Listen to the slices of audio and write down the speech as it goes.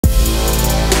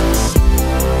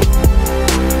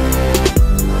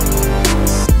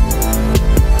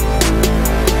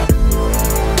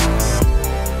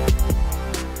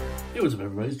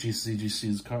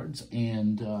JCGC's cards,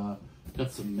 and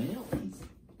got some mail,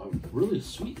 a really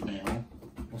sweet mail,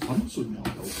 well, some sweet mail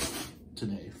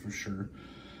today for sure.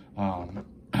 At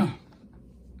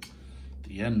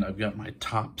the end, I've got my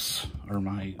Topps, or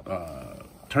my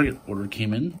Target order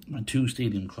came in, my 2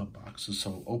 Stadium Club boxes,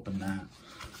 so open that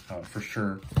for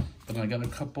sure. But I got a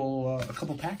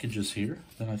couple packages here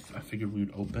that I figured we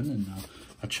would open, and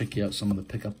I'll check you out some of the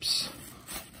pickups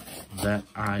that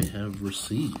I have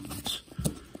received.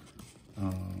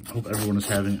 I hope everyone is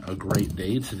having a great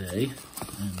day today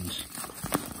and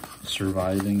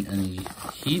surviving any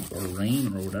heat or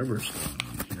rain or whatever's going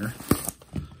on here,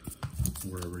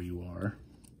 wherever you are.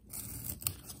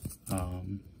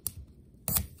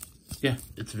 Yeah,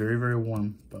 it's very, very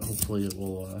warm, but hopefully it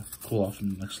will cool off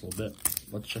in the next little bit.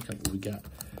 Let's check out what we got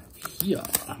here.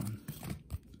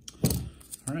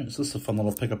 All right, so this is a fun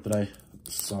little pickup that I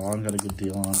saw and got a good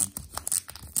deal on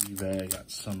eBay. I got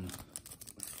some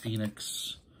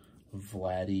Phoenix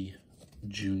Vladdy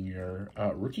Jr.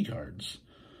 Rookie cards.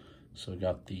 So I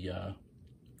got the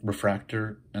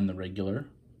refractor and the regular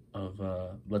of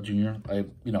Vlad Jr.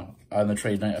 On the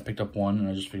trade night I picked up one, and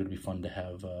I just figured it'd be fun to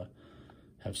have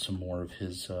some more of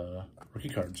his rookie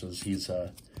cards as he's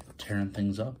tearing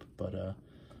things up. But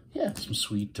yeah, some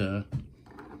sweet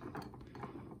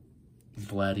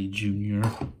Vladdy Jr.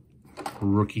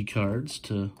 rookie cards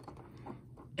to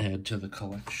add to the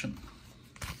collection.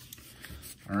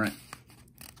 All right,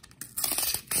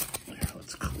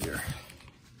 let's clear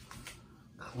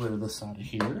this out of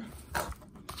here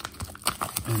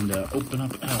and open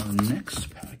up our next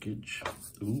package.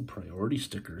 Ooh, priority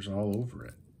stickers all over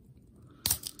it.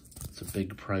 It's a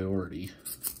big priority.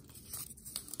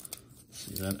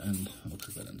 See that end? It looks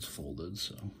like that end's folded,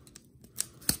 so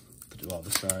to do all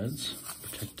the sides,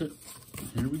 protect it. And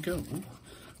here we go. Ooh,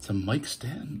 it's a Mike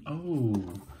Stanton.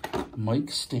 Oh,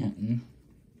 Mike Stanton.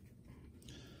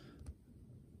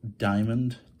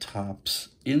 Diamond Topps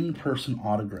in-person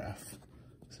autograph.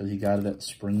 Said he got it at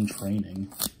spring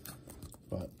training.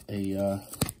 But that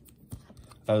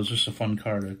was just a fun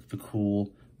card, the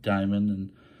cool diamond, and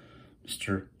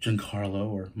Mr. Giancarlo,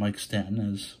 or Mike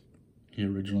Stanton as he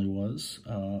originally was,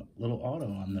 little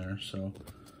auto on there. So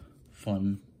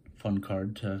fun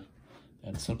card to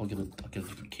add. So I'll get a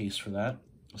different case for that.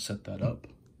 I'll set that up.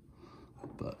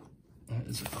 But that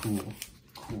is a cool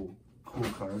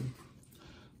card.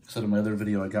 I said in my other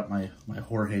video, I got my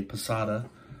Jorge Posada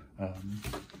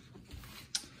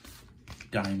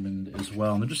diamond as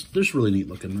well, and they're just really neat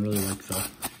looking. I really like the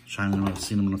shine on them. I've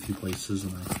seen them in a few places,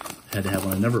 and I had to have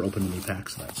one. I never opened any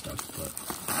packs of that stuff, but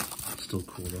it's still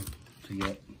cool to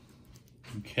get.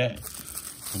 Okay,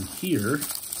 and here,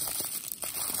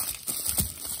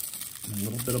 a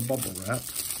little bit of bubble wrap.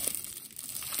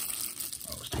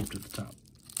 Oh, it's taped at the top.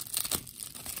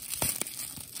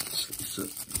 Slice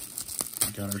it.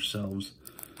 We got ourselves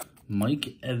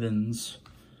Mike Evans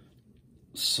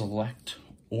Select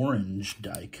Orange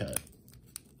die cut.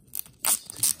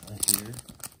 Right here.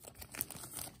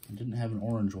 I didn't have an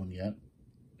orange one yet,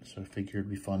 so I figured it'd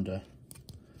be fun to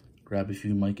grab a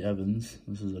few Mike Evans.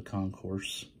 This is a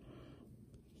Concourse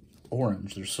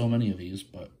orange. There's so many of these,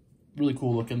 but really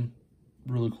cool looking.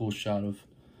 Really cool shot of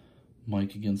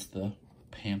Mike against the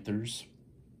Panthers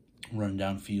running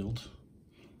downfield.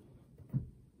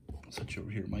 I'll set you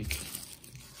over here, Mike.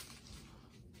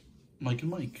 Mike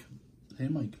and Mike. Hey,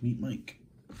 Mike, meet Mike.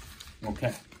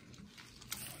 Okay.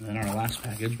 And then our last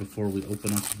package before we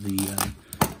open up the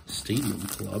Stadium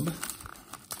Club.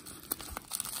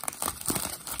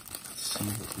 Let's see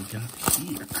what we got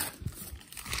here.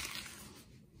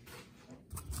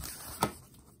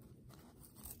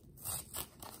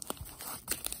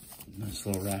 Nice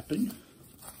little wrapping.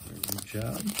 Very good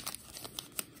job.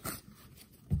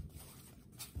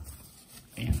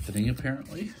 Anthony,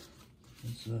 apparently,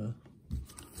 is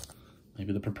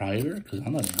maybe the proprietor, because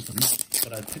I'm not Anthony.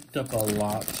 But I picked up a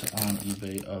lot on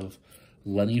eBay of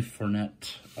Lenny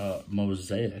Fournette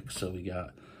mosaic. So we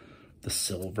got the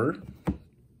silver,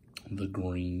 the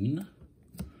green,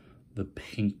 the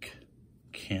pink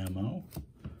camo,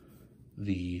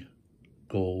 the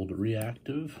gold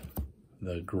reactive,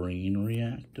 the green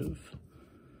reactive,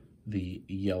 the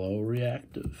yellow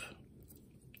reactive.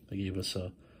 They gave us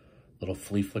a little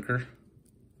flea flicker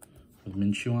with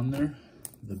Minshew on there,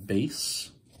 the base,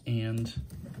 and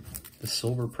the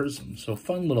silver prism. So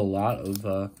fun little lot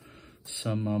of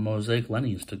some mosaic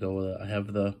Lennies to go with it. I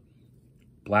have the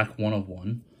black 1 of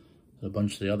 1, a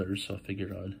bunch of the others, so I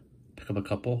figured I'd pick up a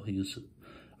couple.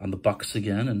 on the Bucks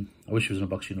again, and I wish he was in a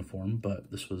Bucks uniform,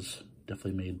 but this was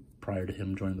definitely made prior to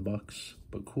him joining the Bucks.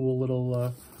 But cool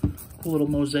little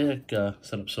mosaic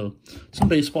setup. So some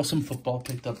baseball, some football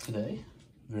picked up today.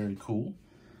 Very cool.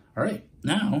 All right,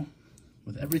 now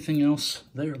with everything else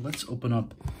there, let's open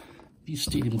up these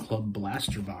Stadium Club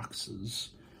blaster boxes.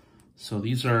 So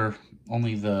these are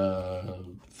only the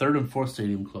 3rd and 4th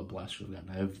Stadium Club blasters I've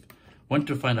gotten. I've went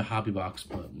to find a hobby box,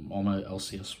 but all my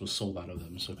LCS was sold out of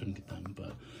them, so I couldn't get them.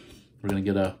 But we're gonna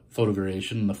get a photo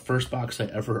variation. The first box I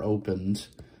ever opened,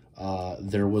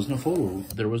 there was no photo.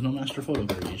 There was no master photo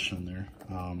variation in there.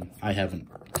 I haven't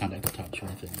contacted Topps or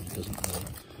anything. It doesn't really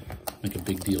make a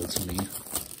big deal to me.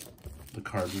 The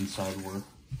cards inside were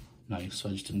nice, so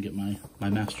I just didn't get my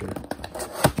master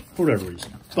for whatever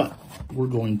reason. But we're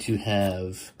going to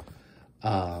have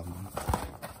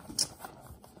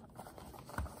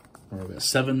we've got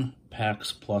 7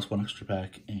 packs plus 1 extra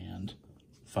pack and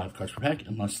 5 cards per pack,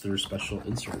 unless there's special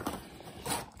insert.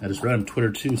 I just read on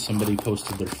Twitter too, somebody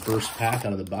posted their first pack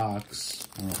out of the box.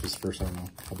 I don't know if it's first, I don't know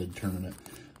how they determine it.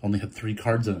 Only had 3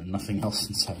 cards in it and nothing else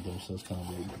inside there, so it's kind of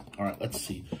weird. All right, let's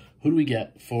see. Who do we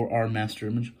get for our master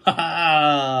image? Ha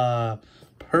ha!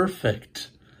 Perfect.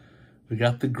 We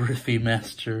got the Griffey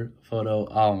master photo.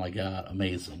 Oh my god,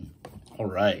 amazing. All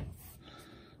right.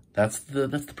 That's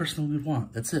the person we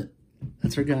want. That's it.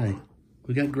 That's our guy.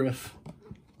 We got Griff.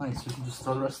 Nice. We can just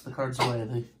throw the rest of the cards away.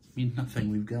 They mean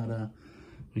nothing. We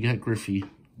got Griffey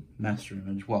master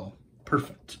image. Well,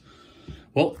 perfect.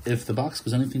 Well, if the box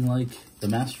was anything like the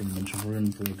master image, we're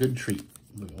in for a good treat.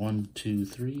 1, 2,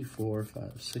 3, 4,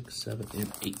 5, 6, 7,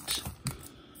 and 8.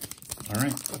 All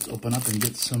right, let's open up and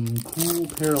get some cool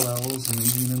parallels and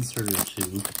maybe an insert or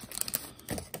two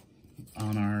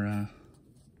on our,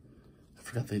 I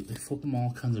forgot they flip them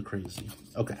all kinds of crazy.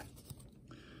 Okay.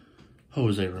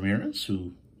 Jose Ramirez,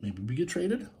 who maybe we get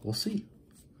traded. We'll see.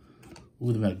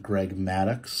 Ooh, they've got Greg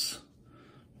Maddux,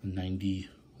 90,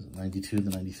 was it 92, the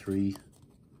 93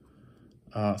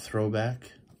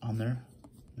 throwback on there.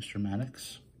 Mr.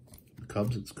 Maddux. The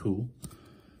Cubs, it's cool.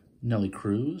 Nelly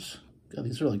Cruz. God,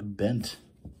 these are like bent.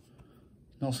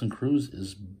 Nelson Cruz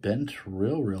is bent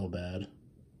real bad.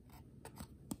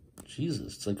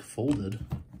 Jesus, it's like folded.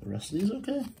 The rest of these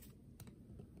okay?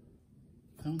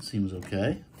 That one seems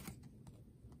okay.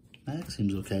 That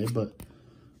seems okay, but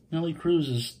Nelly Cruz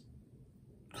is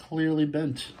clearly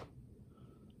bent.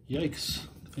 Yikes.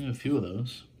 I think a few of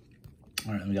those.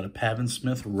 All right, we got a Pavin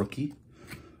Smith rookie.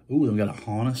 Ooh, then we got a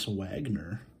Honus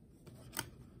Wagner.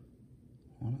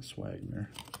 Honus Wagner.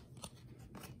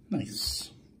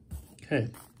 Nice. Okay.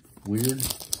 Weird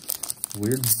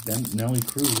bent Nelly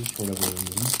Cruz for whatever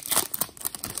reason.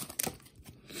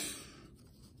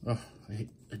 Oh,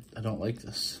 I don't like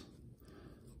this.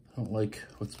 I don't like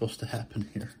what's supposed to happen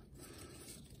here.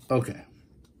 Okay.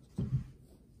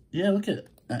 Yeah, look at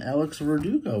Alex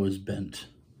Verdugo is bent.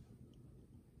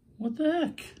 What the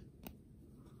heck?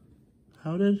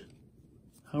 How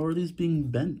are these being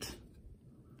bent?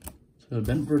 So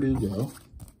bent Verdugo.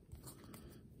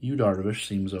 Yu Darvish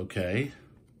seems okay.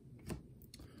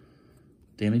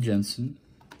 Danny Jensen.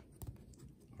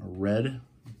 A red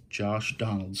Josh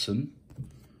Donaldson.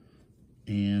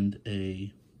 And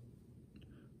a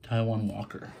Taiwan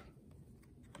Walker.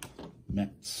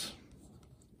 Mets.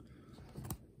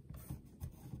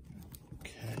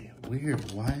 Okay,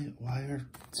 weird. Why are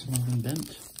some of them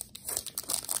bent?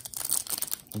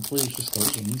 Hopefully it's just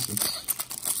those ones.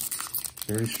 It's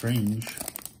very strange.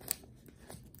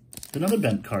 Another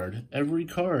bent card. Every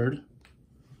card,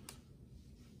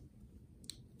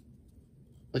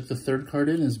 like the 3rd card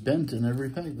in, is bent in every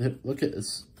pack. Look at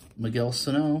this. Miguel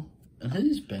Sano, and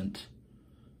he's bent.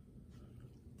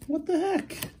 What the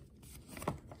heck?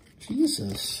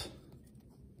 Jesus.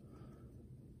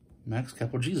 Max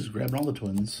Capo. Jesus, grabbing all the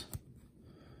Twins.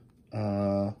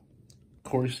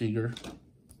 Corey Seager.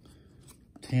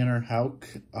 Tanner Houck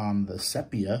on the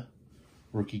Sepia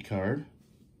rookie card.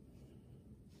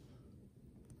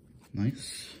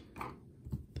 Nice.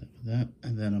 That.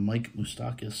 And then a Mike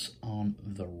Moustakas on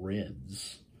the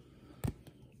Reds.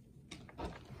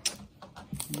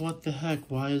 What the heck?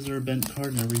 Why is there a bent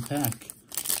card in every pack?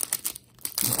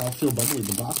 They all feel bubbly.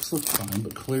 The box looks fine,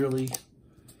 but clearly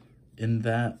in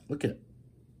that, look at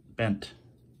bent.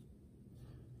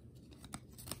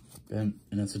 Bent.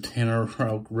 And it's a Tanner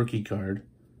Houck rookie card.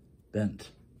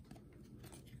 Bent.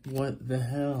 What the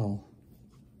hell?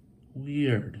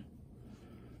 Weird.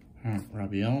 All right,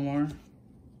 Robbie Alomar,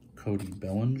 Cody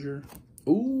Bellinger.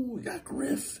 Ooh, we got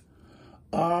Griff.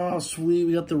 Oh, sweet.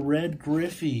 We got the red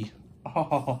Griffey.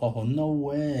 Oh, no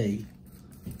way.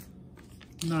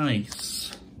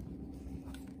 Nice.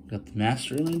 Got the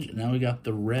master image, and now we got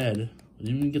the red. We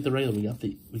didn't even get the regular.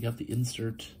 We got the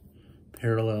insert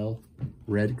parallel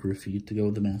red Griffey to go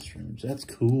with the master image. That's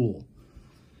cool.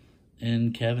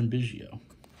 And Cavan Biggio.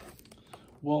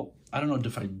 Well, I don't know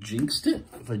if I jinxed it.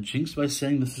 If I jinxed by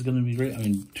saying this is going to be great. I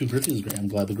mean, 2 Griffey is great. I'm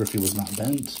glad the Griffey was not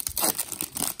bent.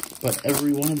 But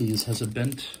every one of these has a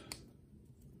bent.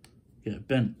 Yeah,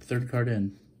 bent. 3rd card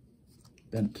in.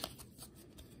 Bent.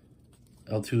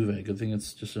 Altuve. Good thing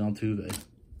it's just an Altuve.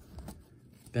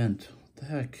 Bent. What the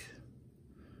heck?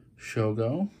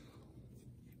 Shogo.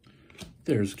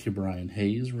 There's Ke'Bryan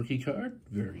Hayes rookie card.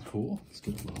 Very cool. Let's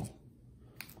get a little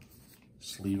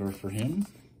sleever for him.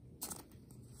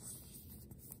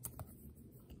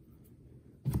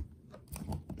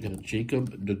 We got a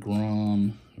Jacob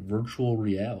deGrom virtual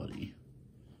reality.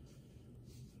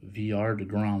 VR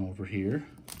deGrom over here.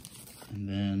 And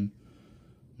then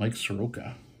Mike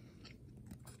Soroka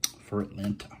for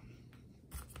Atlanta.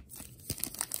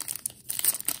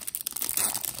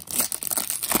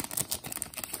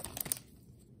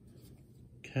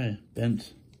 Okay,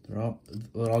 bent. They're all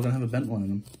gonna have a bent one in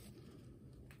them.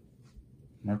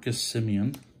 Marcus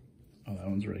Semien. Oh, that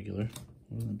one's regular.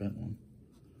 What was the bent one?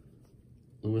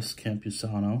 Luis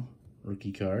Campusano,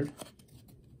 rookie card.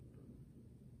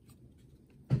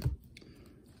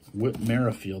 Whit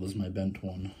Merrifield is my bent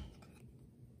one.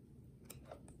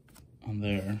 On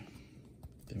there.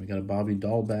 Then we got a Bobby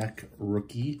Dahlback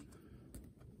rookie,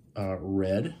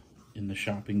 red in the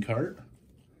shopping cart.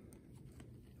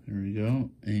 There we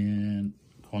go. And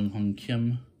Kwang Hung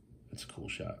Kim. That's a cool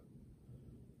shot.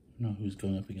 I don't know who's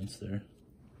going up against there.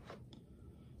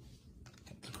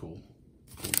 That's a cool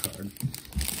card.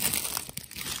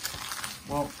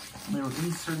 Well, they were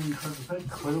inserting cards. I think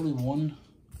clearly one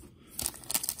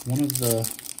of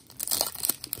the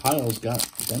piles got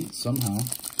bent somehow.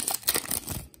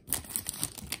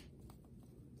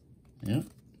 Yep,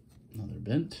 another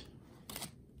bent.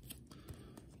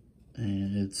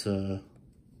 And it's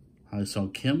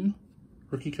Hyesung Kim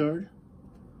rookie card.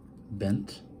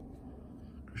 Bent.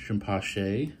 Christian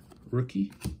Pache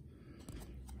rookie.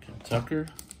 Cal Tucker.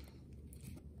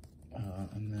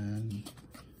 And then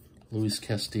Luis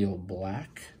Castillo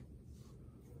black.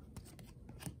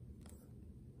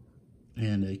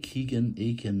 And a Keegan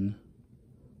Aiken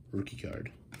rookie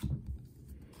card.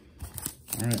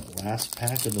 All right, last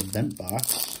pack of the bent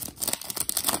box.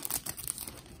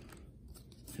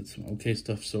 Get some okay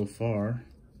stuff so far.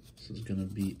 This is going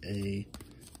to be a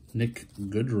Nick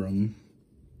Goodrum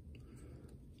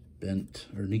bent,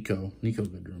 or Nico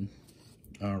Goodrum.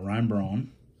 Ryan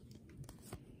Braun.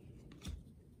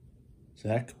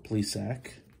 Zach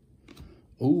Plesac.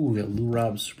 Oh, we got Lou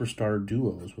Rob Superstar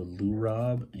Duos with Lou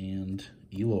Rob and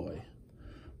Eloy.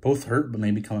 Both hurt, but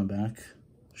maybe coming back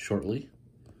shortly.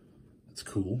 That's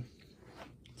cool.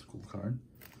 That's a cool card.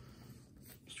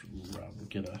 Mr. Lou Rob will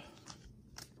get a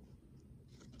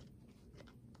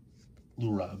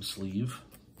Lou Rob sleeve.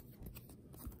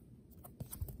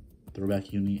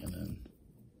 Throwback uni, and then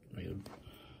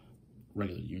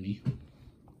regular uni.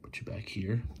 Put you back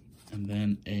here. And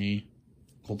then a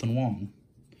Colton Wong.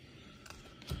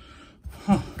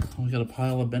 Huh, we got a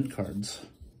pile of bent cards.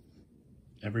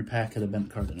 Every pack had a bent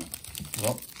card in it.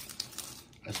 Well,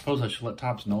 I suppose I should let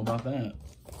Topps know about that.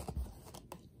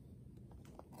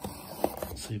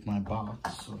 Save my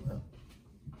box so that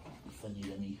if I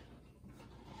need any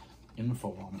info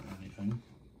on it or anything,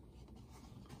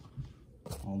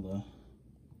 all the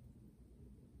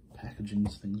packaging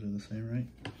things are the same, right?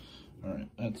 All right,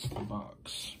 that's the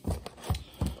box.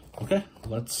 Okay,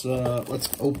 let's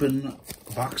open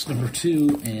box number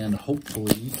 2, and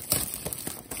hopefully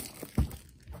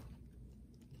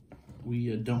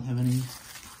we don't have any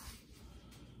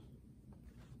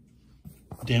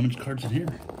damaged cards in here.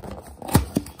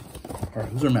 All right,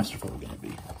 who's our master photo gonna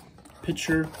be?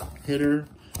 Pitcher, hitter,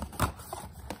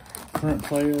 current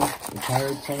player,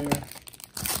 retired player.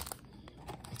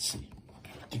 Let's see.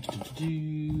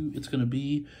 It's gonna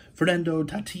be Fernando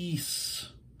Tatis.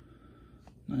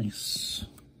 Nice.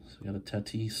 So we got a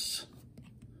Tatis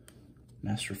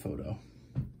master photo.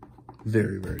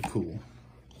 Very, very cool.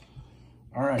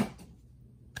 All right.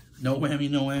 No whammy,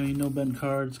 no whammy, no bent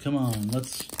cards. Come on,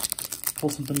 let's pull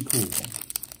something cool.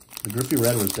 The Griffey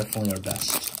Red was definitely our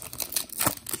best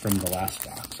from the last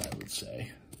box, I would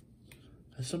say.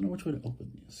 I just don't know which way to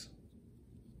open these.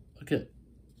 Look at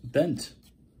bent.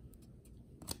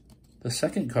 The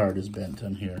second card is bent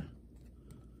on here.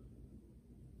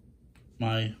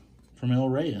 My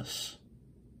Franmil Reyes.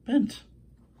 Bent.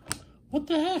 What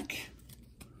the heck?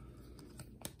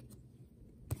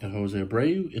 Got Jose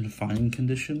Abreu in fine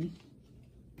condition.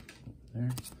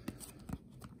 There.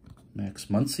 Max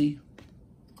Muncy,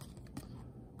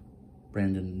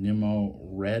 Brandon Nimmo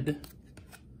red,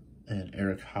 and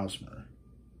Eric Hosmer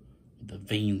with the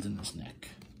veins in his neck.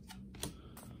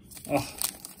 Oh,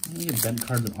 I'm gonna get bent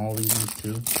cards in all these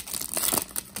too.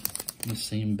 In the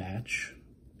same batch.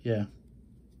 Yeah.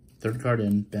 Third card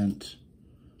in, bent.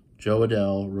 Joe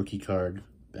Adell, rookie card,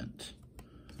 bent.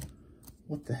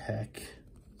 What the heck?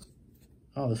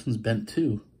 Oh, this one's bent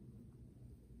too.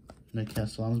 Nick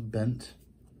Castellanos, bent.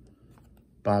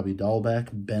 Bobby Dahlback,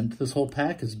 bent. This whole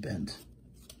pack is bent.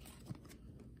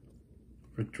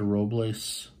 Victor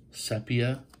Robles,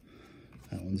 sepia.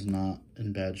 That one's not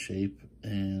in bad shape.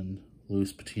 And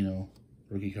Luis Patino,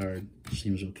 rookie card,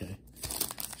 seems okay.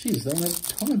 Jeez, that one has a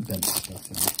ton of bent stuff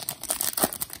in it.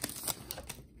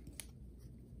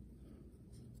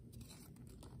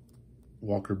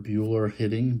 Walker Buehler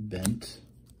hitting, bent.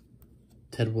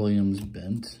 Ted Williams,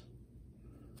 bent.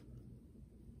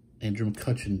 Andrew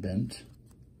McCutchen, bent.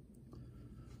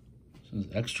 So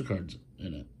there's extra cards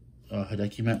in it.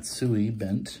 Hideki Matsui,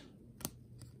 bent.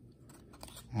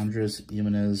 Andres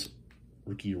Jimenez,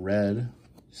 rookie red,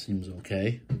 seems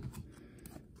okay.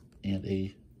 And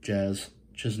a Jazz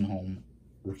Chisenholm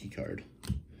rookie card.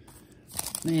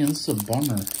 Man, this is a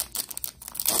bummer.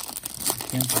 I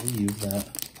can't believe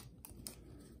that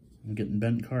I'm getting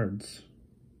bent cards.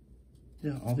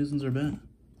 Yeah, all these ones are bent.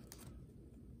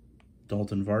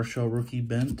 Dalton Varsho, rookie,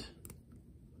 bent.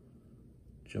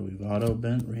 Joey Votto,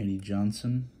 bent. Randy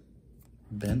Johnson,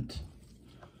 bent.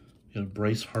 We got a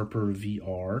Bryce Harper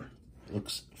VR.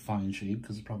 Looks fine shape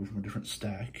because it's probably from a different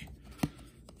stack.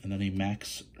 And then a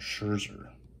Max Scherzer.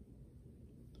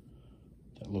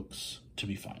 That looks to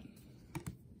be fine.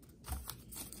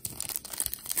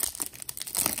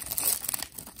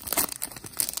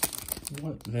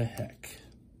 What the heck?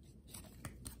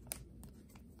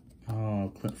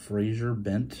 Oh, Clint Frazier,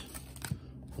 bent.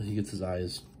 Well, he gets his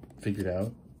eyes figured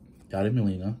out. Yadier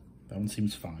Molina. That one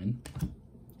seems fine.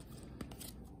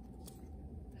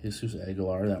 Jesus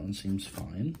Aguilar. That one seems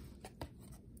fine.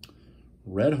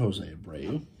 Red Jose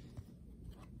Abreu.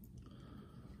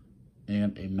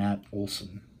 And a Matt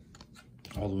Olson.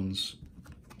 All the ones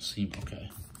seem okay.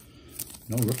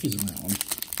 No rookies in that one.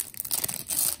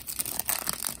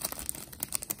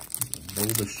 Bo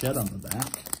Bichette on the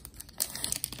back.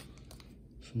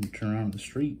 Someone turn around the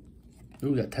street.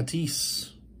 Ooh, we got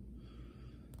Tatis.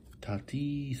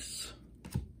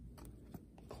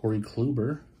 Corey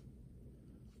Kluber.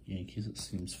 Yankees, it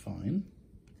seems fine.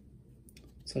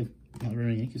 It's like not very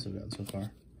many Yankees I've gotten so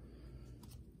far.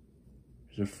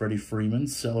 There's a Freddie Freeman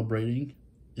celebrating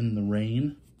in the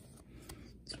rain.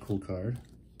 It's a cool card.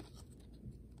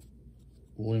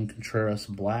 William Contreras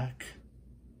black.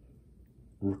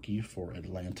 Rookie for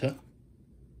Atlanta.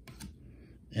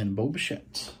 And Bo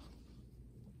Bichette.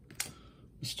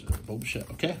 Mr. Bo Bichette.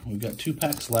 Okay, we've got 2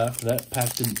 packs left. That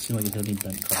pack didn't seem like it had any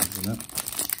bent cards in it.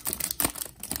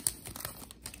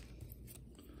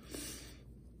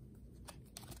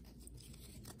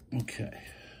 Okay.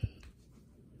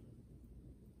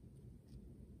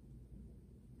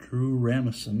 Drew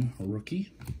Ramison, a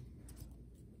rookie.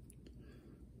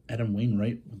 Adam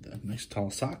Wainwright with the nice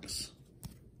tall socks.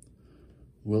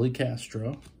 Willie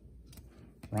Castro.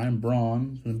 Ryan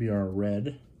Braun is going to be our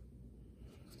red.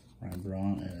 Ryan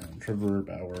Braun and Trevor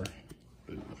Bauer.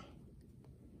 Boo.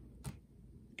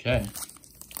 Okay.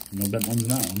 No bent ones in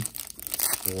that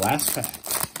one. Last pack.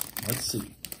 Let's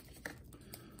see.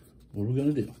 What are we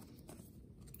going to do?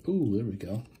 Ooh, there we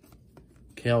go.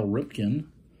 Cal Ripken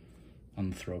on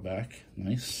the throwback.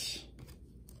 Nice.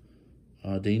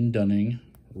 Dane Dunning,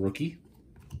 rookie.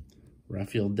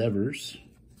 Rafael Devers.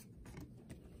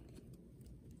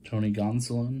 Tony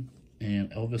Gonsolin,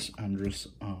 and Elvis Andrus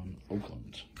on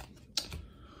Oakland.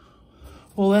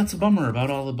 Well, that's a bummer about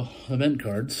all the event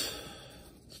cards.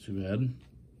 It's too bad.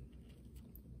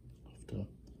 I'll have to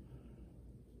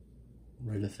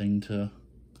write a thing to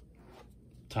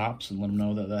Topps and let them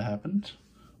know that that happened.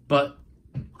 But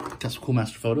got some cool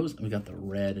master photos, and we got the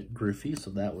red Griffey,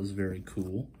 so that was very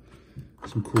cool.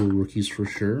 Some cool rookies for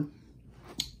sure.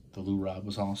 The Lou Rob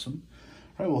was awesome.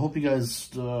 All right, well, hope you guys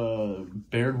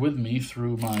bared with me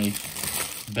through my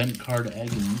bent card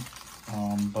agony,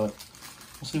 but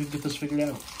we'll see if we can get this figured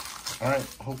out. All right,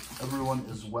 hope everyone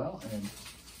is well, and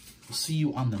we'll see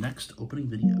you on the next opening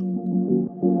video.